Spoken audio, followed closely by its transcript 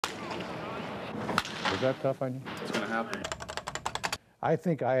Was that tough on you? It's going to happen. I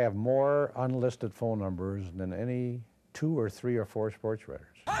think I have more unlisted phone numbers than any 2 or 3 or 4 sports writers.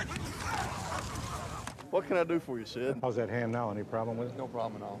 What can I do for you, Sid? How's that hand now? Any problem with it? No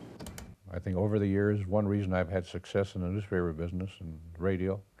problem at all. I think over the years, one reason I've had success in the newspaper business and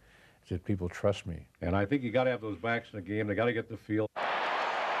radio is that people trust me. And I think you got to have those backs in the game. They got to get the feel.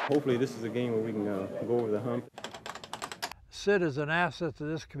 Hopefully this is a game where we can go over the hump. Sid is an asset to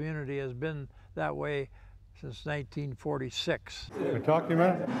this community, has been that way since 1946. Can I talk to you,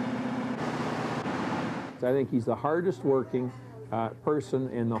 man? I think he's the hardest working person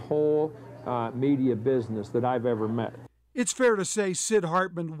in the whole media business that I've ever met. It's fair to say Sid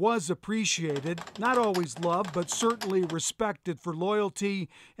Hartman was appreciated, not always loved, but certainly respected for loyalty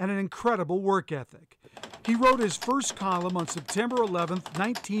and an incredible work ethic. He wrote his first column on September 11th,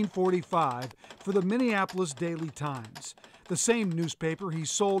 1945 for the Minneapolis Daily Times, the same newspaper he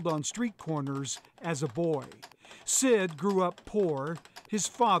sold on street corners as a boy. Sid grew up poor. His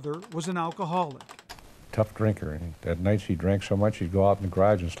father was an alcoholic. Tough drinker. And at nights he drank so much he'd go out in the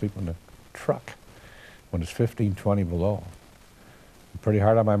garage and sleep in the truck when it's 15, 20 below. Pretty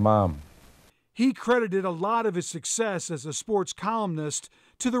hard on my mom. He credited a lot of his success as a sports columnist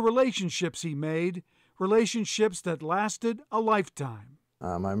to the relationships he made, relationships that lasted a lifetime.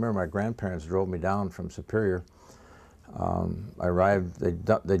 I remember my grandparents drove me down from Superior. I arrived,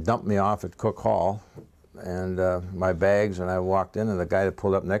 they dumped me off at Cook Hall and my bags, and I walked in, and the guy that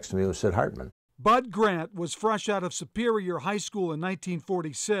pulled up next to me was Sid Hartman. Bud Grant was fresh out of Superior High School in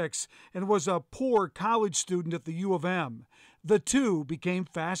 1946 and was a poor college student at the U of M. The two became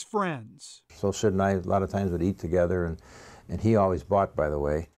fast friends. So Sid and I a lot of times would eat together, and he always bought, by the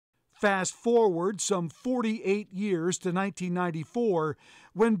way. Fast forward some 48 years to 1994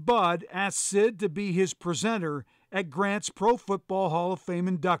 when Bud asked Sid to be his presenter at Grant's Pro Football Hall of Fame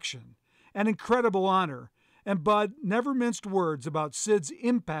induction. An incredible honor, and Bud never minced words about Sid's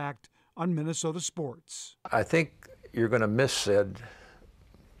impact on Minnesota sports. I think you're going to miss Sid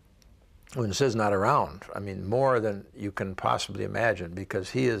when Sid's not around. I mean, more than you can possibly imagine,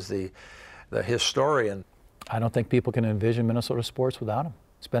 because he is the historian. I don't think people can envision Minnesota sports without him.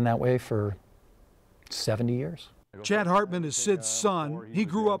 It's been that way for 70 years. Chad Hartman is Sid's son. He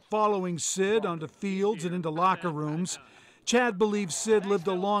grew up following Sid onto fields and into locker rooms. Chad believes Sid lived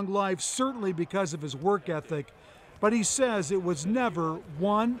a long life, certainly because of his work ethic, but he says it was never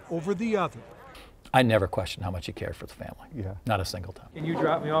one over the other. I never questioned how much he cared for the family. Yeah. Not a single time. Can you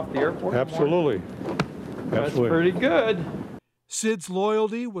drop me off the airport? Absolutely. That's pretty good. Sid's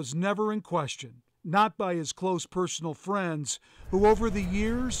loyalty was never in question, not by his close personal friends, who over the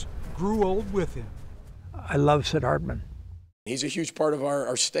years grew old with him. I love Sid Hartman. He's a huge part of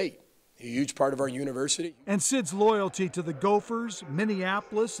our state, a huge part of our university. And Sid's loyalty to the Gophers,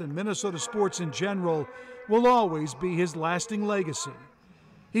 Minneapolis, and Minnesota sports in general will always be his lasting legacy.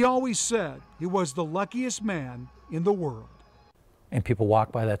 He always said he was the luckiest man in the world. And people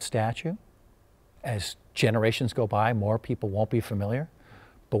walk by that statue. As generations go by, more people won't be familiar.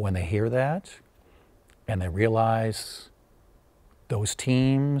 But when they hear that and they realize those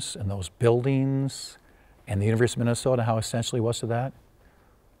teams and those buildings and the University of Minnesota, how essential he was to that,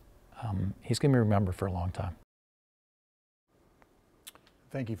 he's going to be remembered for a long time.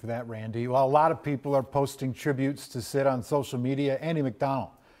 Thank you for that, Randy. Well, a lot of people are posting tributes to Sid on social media. Andy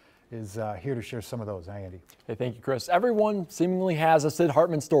McDonald is here to share some of those. Hi, Andy. Hey, thank you, Chris. Everyone seemingly has a Sid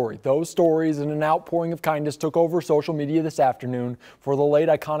Hartman story. Those stories and an outpouring of kindness took over social media this afternoon for the late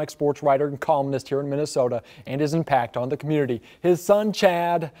iconic sports writer and columnist here in Minnesota and his impact on the community. His son,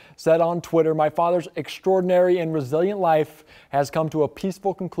 Chad, said on Twitter, "My father's extraordinary and resilient life has come to a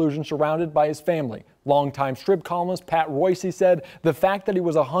peaceful conclusion surrounded by his family." Longtime Strib columnist Pat Royce said, "The fact that he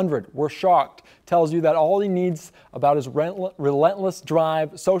was 100, we're shocked, tells you that all he needs about his relentless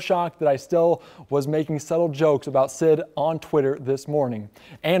drive. So shocked that I still was making subtle jokes about Sid on Twitter this morning."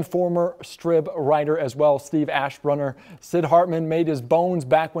 And former Strib writer as well, Steve Ashbrunner, "Sid Hartman made his bones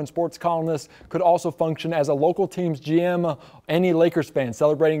back when sports columnists could also function as a local team's GM. Any Lakers fan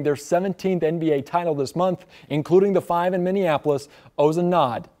celebrating their 17th NBA title this month, including the 5 in Minneapolis, owes a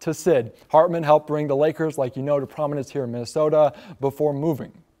nod to Sid. Hartman helped bring the Lakers, like you know, to prominence here in Minnesota before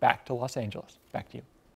moving back to Los Angeles." Back to you.